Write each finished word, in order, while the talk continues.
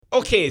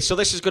Okay, so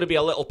this is going to be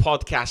a little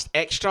podcast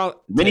extra.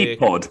 Mini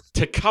pod.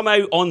 To come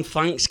out on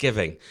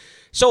Thanksgiving.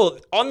 So,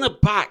 on the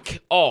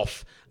back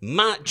of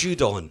Matt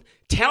Judon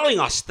telling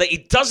us that he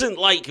doesn't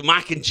like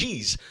mac and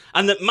cheese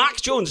and that Mac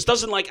Jones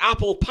doesn't like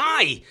apple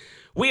pie,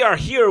 we are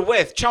here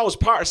with Charles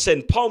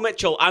Patterson, Paul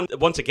Mitchell, and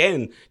once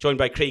again, joined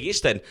by Craig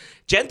Easton.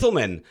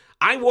 Gentlemen,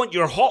 I want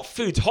your hot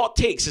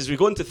takes as we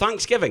go into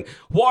Thanksgiving.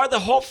 What are the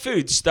hot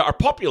foods that are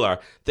popular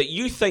that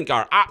you think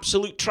are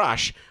absolute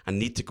trash and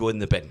need to go in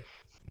the bin?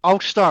 I'll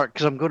start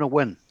because I'm going to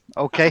win,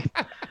 okay?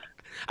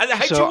 And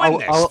how'd you win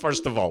this,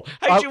 first of all?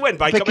 How'd you win?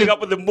 By coming up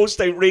with the most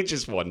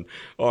outrageous one?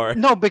 Or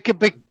No,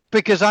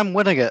 because I'm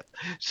winning it.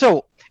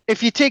 So,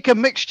 if you take a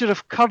mixture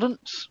of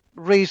currants,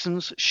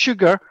 raisins,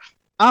 sugar,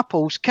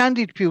 apples,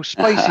 candied peel,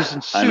 spices,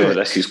 and I know where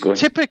this is going.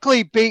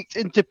 typically baked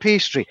into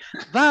pastry,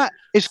 that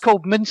is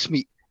called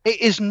mincemeat.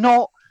 It is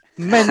not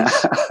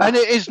mince, and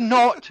it is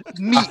not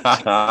meat.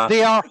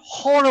 They are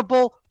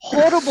horrible,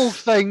 horrible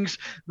things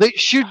that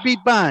should be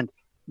banned.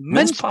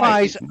 Mince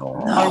pies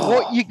are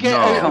what you get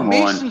out of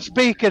Mason's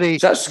Bakery.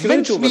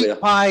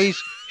 Mincemeat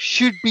pies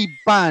should be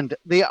banned.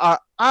 They are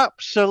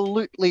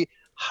absolutely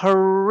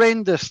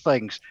horrendous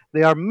things.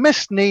 They are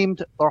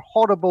misnamed. They're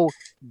horrible.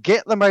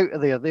 Get them out of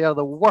there. They are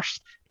the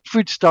worst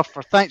food stuff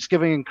for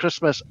Thanksgiving and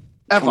Christmas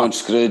ever. Come on,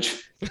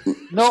 Scrooge.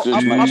 No,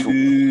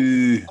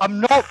 Scrooge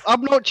I'm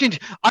not changing.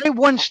 I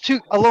once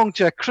took along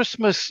to a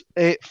Christmas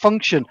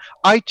function.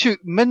 I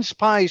took mince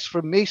pies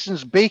from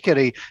Mason's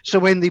Bakery. So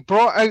when they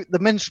brought out the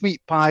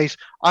mincemeat pies,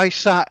 I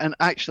sat and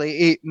actually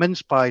ate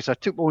mince pies. I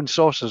took my own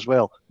sauce as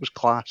well. It was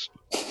class.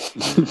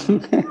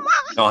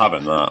 Not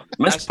having that.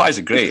 Mince pies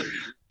are great.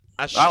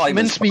 I like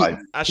mincemeat.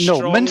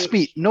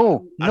 Mincemeat.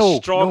 No.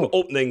 Strong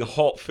opening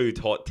hot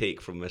take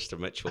from Mr.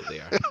 Mitchell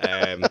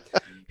there.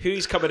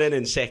 Who's coming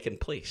in second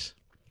place?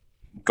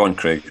 Go on,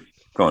 Craig.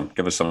 Go on.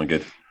 Give us something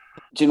good.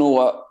 Do you know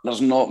what? There's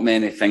not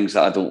many things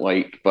that I don't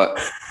like, but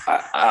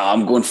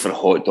I'm going for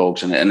hot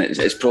dogs, and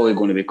it's probably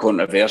going to be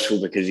controversial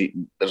because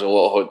there's a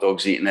lot of hot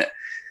dogs eaten at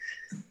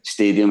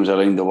stadiums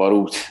around the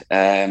world.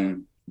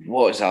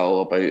 What is that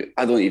all about?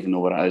 I don't even know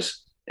what it is.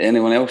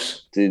 Anyone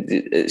else?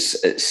 Does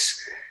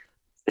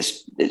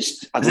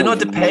it not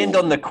depend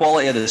on the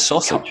quality of the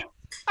sausage?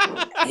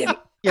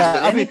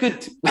 Yeah, I mean,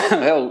 good.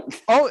 Well,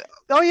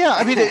 oh yeah.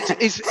 I mean,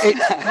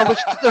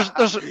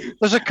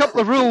 there's a couple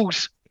of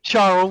rules,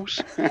 Charles.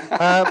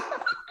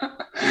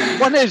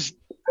 One is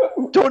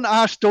don't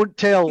ask, don't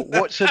tell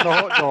what's in the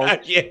hot dog,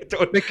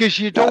 because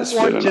you don't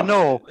want to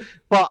know.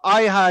 But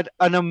I had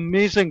an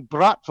amazing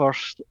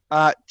bratwurst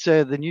at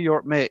the New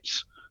York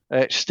Mets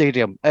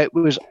stadium. It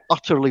was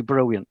utterly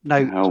brilliant.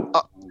 Now,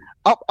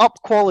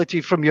 up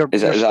quality from your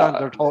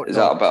standard hot dog. Is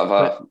that a bit of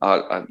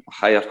a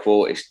higher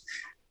quality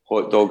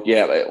hot dog?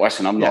 Yeah,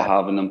 listen, I'm not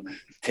having them.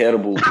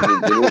 Terrible.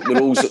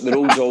 The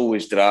roll's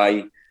always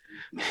dry.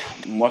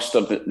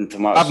 Mustard and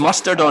tomato. Have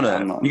mustard on it.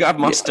 You got to have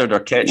mustard or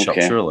ketchup,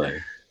 surely.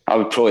 I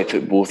would probably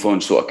put both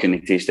on so I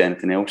couldn't taste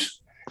anything else.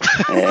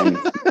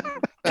 No,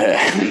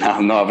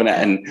 I'm not having it.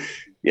 And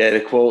yeah,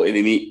 the quality of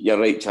the meat, you're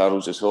right,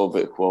 Charles, it's all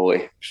about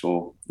quality.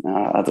 So,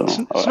 I don't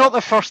know. It's not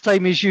the first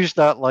time he's used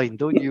that line,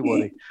 don't you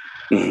worry.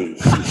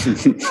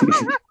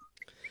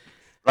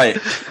 Right.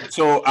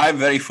 So I'm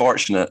very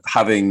fortunate,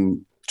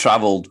 having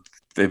travelled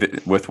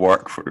with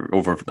work for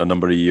over a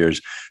number of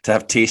years, to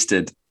have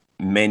tasted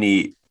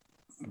many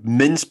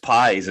mince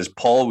pies, as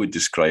Paul would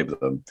describe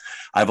them.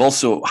 I've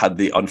also had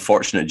the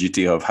unfortunate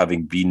duty of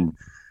having been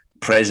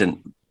present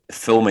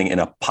filming in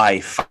a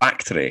pie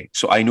factory.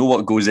 So I know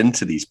what goes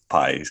into these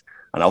pies.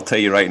 And I'll tell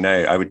you right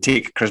now, I would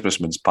take Christmas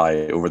mince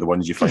pie over the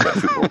ones you find at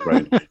a football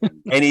ground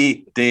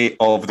any day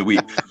of the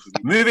week.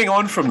 Moving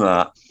on from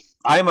that,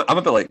 I'm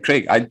a bit like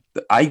Craig.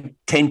 I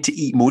tend to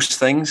eat most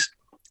things.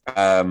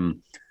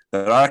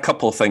 There are a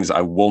couple of things that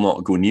I will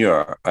not go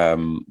near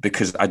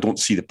because I don't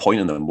see the point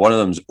in them. One of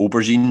them is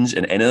aubergines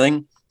in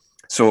anything.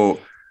 So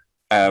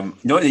not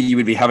that you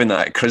would be having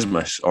that at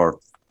Christmas or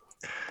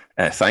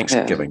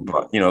Thanksgiving,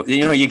 but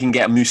you can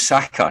get a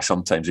moussaka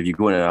sometimes if you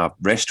go in a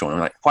restaurant. I'm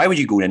like, why would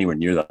you go anywhere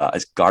near that?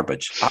 It's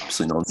garbage,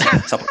 absolutely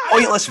nonsense. It's a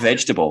pointless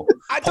vegetable.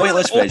 I don't know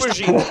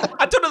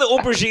that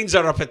aubergines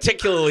are a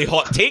particularly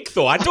hot take,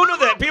 though. I don't know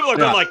that people are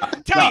going like,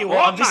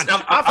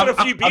 after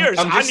a few beers,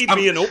 I need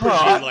me an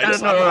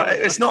aubergine. No,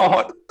 it's not a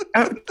hot.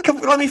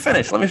 Let me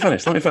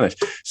finish.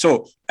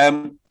 So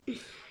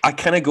I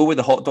kind of go with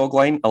the hot dog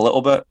line a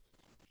little bit,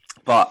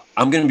 but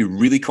I'm going to be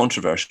really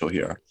controversial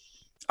here.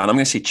 And I'm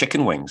going to say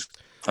chicken wings.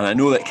 And I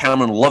know that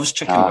Cameron loves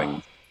chicken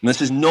wings. And this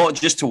is not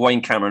just to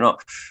wind Cameron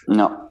up.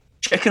 No.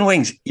 Chicken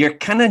wings, you're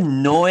kind of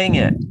gnawing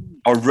it.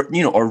 Or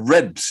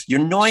ribs.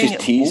 You're gnawing it.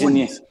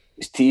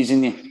 It's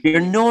teasing you.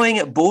 You're gnawing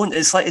at bone.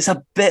 It's like it's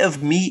a bit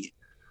of meat.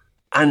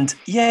 And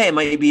yeah, it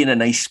might be in a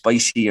nice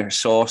spicier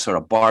sauce or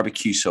a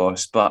barbecue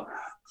sauce. But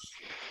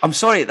I'm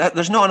sorry,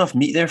 there's not enough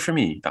meat there for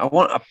me. I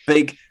want a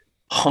big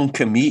hunk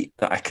of meat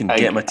that I can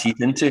get my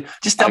teeth into.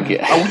 Just a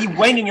wee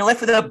wing, and you're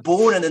left with a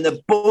bone, and then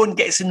the bone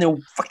gets in the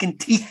fucking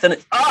teeth, and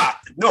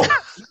no.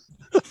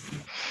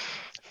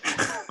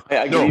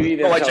 I agree No, with you.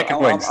 not like chicken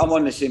wings. I'm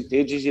on the same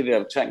page as you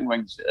there. Chicken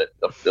wings,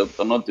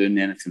 they're not doing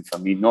anything for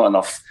me. Not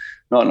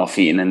enough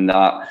eating in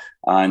that.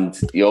 And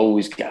you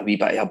always get a wee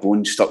bit of a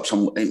bone stuck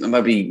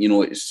maybe,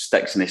 it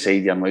sticks in the side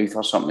of your mouth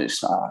or something.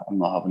 I'm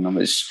not having them.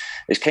 It's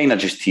kind of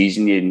just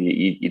teasing you, and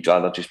you'd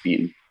rather just be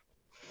eating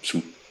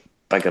some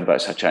bigger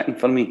bits of chicken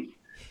for me.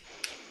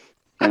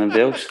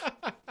 Anybody else?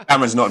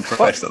 Cameron's not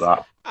impressed at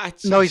that.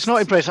 No, he's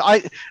not impressed.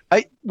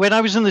 When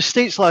I was in the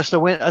States last,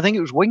 I think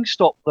it was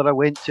Wingstop that I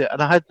went to,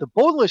 and I had the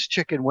boneless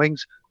chicken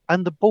wings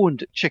and the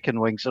boned chicken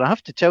wings. And I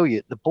have to tell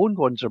you, the boned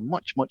ones are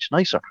much, much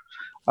nicer.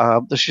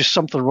 There's just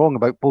something wrong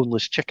about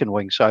boneless chicken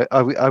wings. So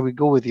I would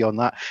go with you on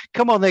that.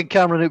 Come on then,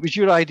 Cameron. It was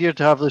your idea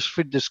to have this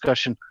food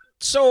discussion.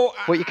 So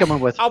what are you coming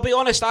with? I'll be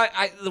honest.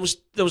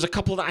 There was a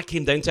couple that I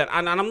came down to,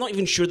 and I'm not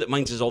even sure that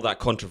mine's is all that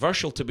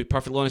controversial, to be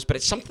perfectly honest. But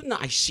it's something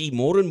that I see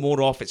more and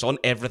more of. It's on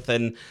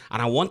everything,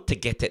 and I want to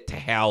get it to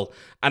hell.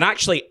 And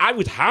actually, I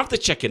would have the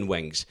chicken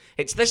wings.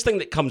 It's this thing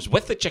that comes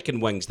with the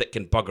chicken wings that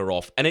can bugger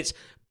off, and it's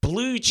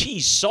blue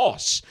cheese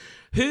sauce.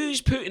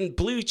 Who's putting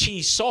blue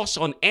cheese sauce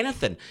on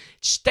anything?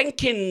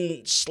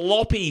 Stinking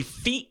sloppy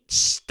feet,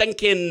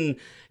 stinking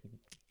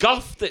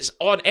guff that's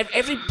on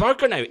every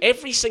burger now.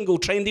 Every single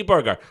trendy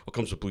burger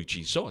comes with blue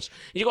cheese sauce.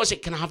 And you got to say,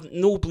 can I have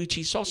no blue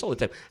cheese sauce all the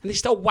time? And they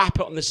still whap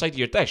it on the side of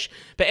your dish.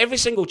 But every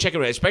single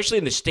chicken, especially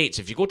in the States,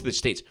 if you go to the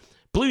States,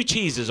 blue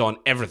cheese is on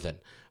everything.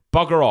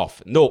 Bugger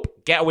off.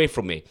 Nope. Get away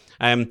from me.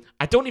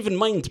 I don't even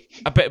mind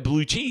a bit of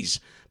blue cheese,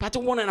 but I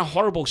don't want it in a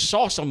horrible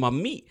sauce on my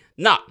meat.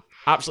 Nah.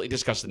 Absolutely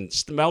disgusting. It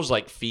smells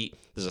like feet.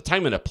 There's a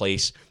time and a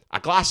place.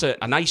 A glass of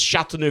a nice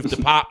Chateauneuf de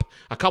Pape,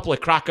 a couple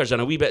of crackers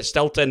and a wee bit of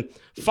Stilton.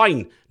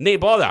 Fine. Nay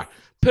bother.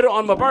 Put it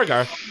on my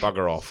burger.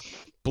 Bugger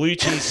off. Blue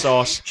cheese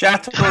sauce.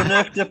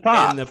 Chateauneuf de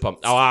Pape. In the pump.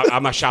 Oh,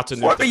 I'm a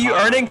Chateauneuf What de are you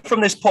Pape. earning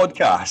from this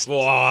podcast?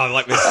 Oh,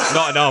 like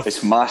not enough.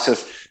 It's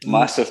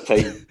massive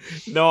time.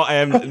 No,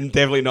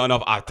 definitely not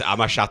enough. I'm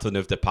a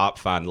Chateauneuf de Pape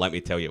fan, let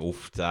me tell you.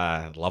 Oof,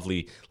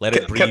 lovely. Let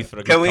it breathe for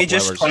a good Can we couple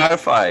just hours.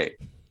 clarify?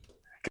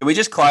 Can we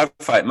just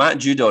clarify? Matt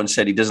Judon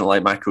said he doesn't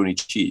like macaroni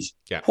cheese.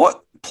 Yeah.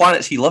 What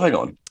planet's he living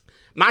on?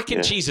 Mac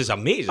and cheese is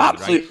amazing,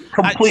 Absolute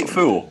right? complete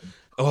fool.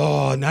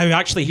 Oh, now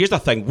actually, here's the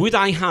thing. Would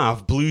I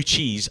have blue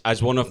cheese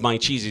as one of my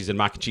cheeses in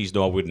mac and cheese?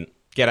 No, I wouldn't.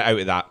 Get it out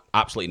of that.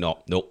 Absolutely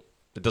not. Nope.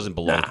 It doesn't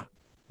belong. Nah.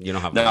 You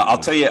don't have No, that. I'll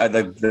tell you,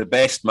 the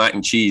best mac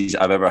and cheese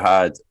I've ever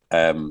had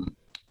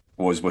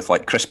was with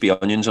like crispy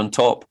onions on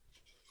top.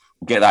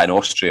 Get that in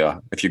Austria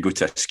if you go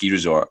to a ski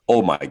resort.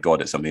 Oh my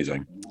God, it's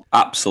amazing.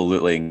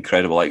 Absolutely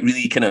incredible. Like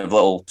really kind of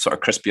little sort of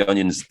crispy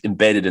onions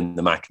embedded in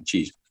the mac and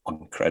cheese.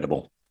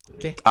 Incredible.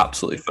 Okay.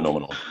 Absolutely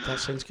phenomenal. That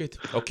sounds good.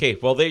 Okay,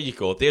 well, there you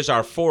go. There's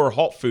our 4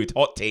 hot food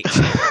hot takes.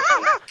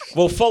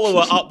 We'll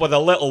follow it up with a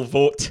little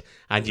vote,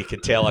 and you can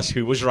tell us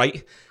who was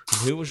right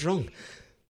and who was wrong.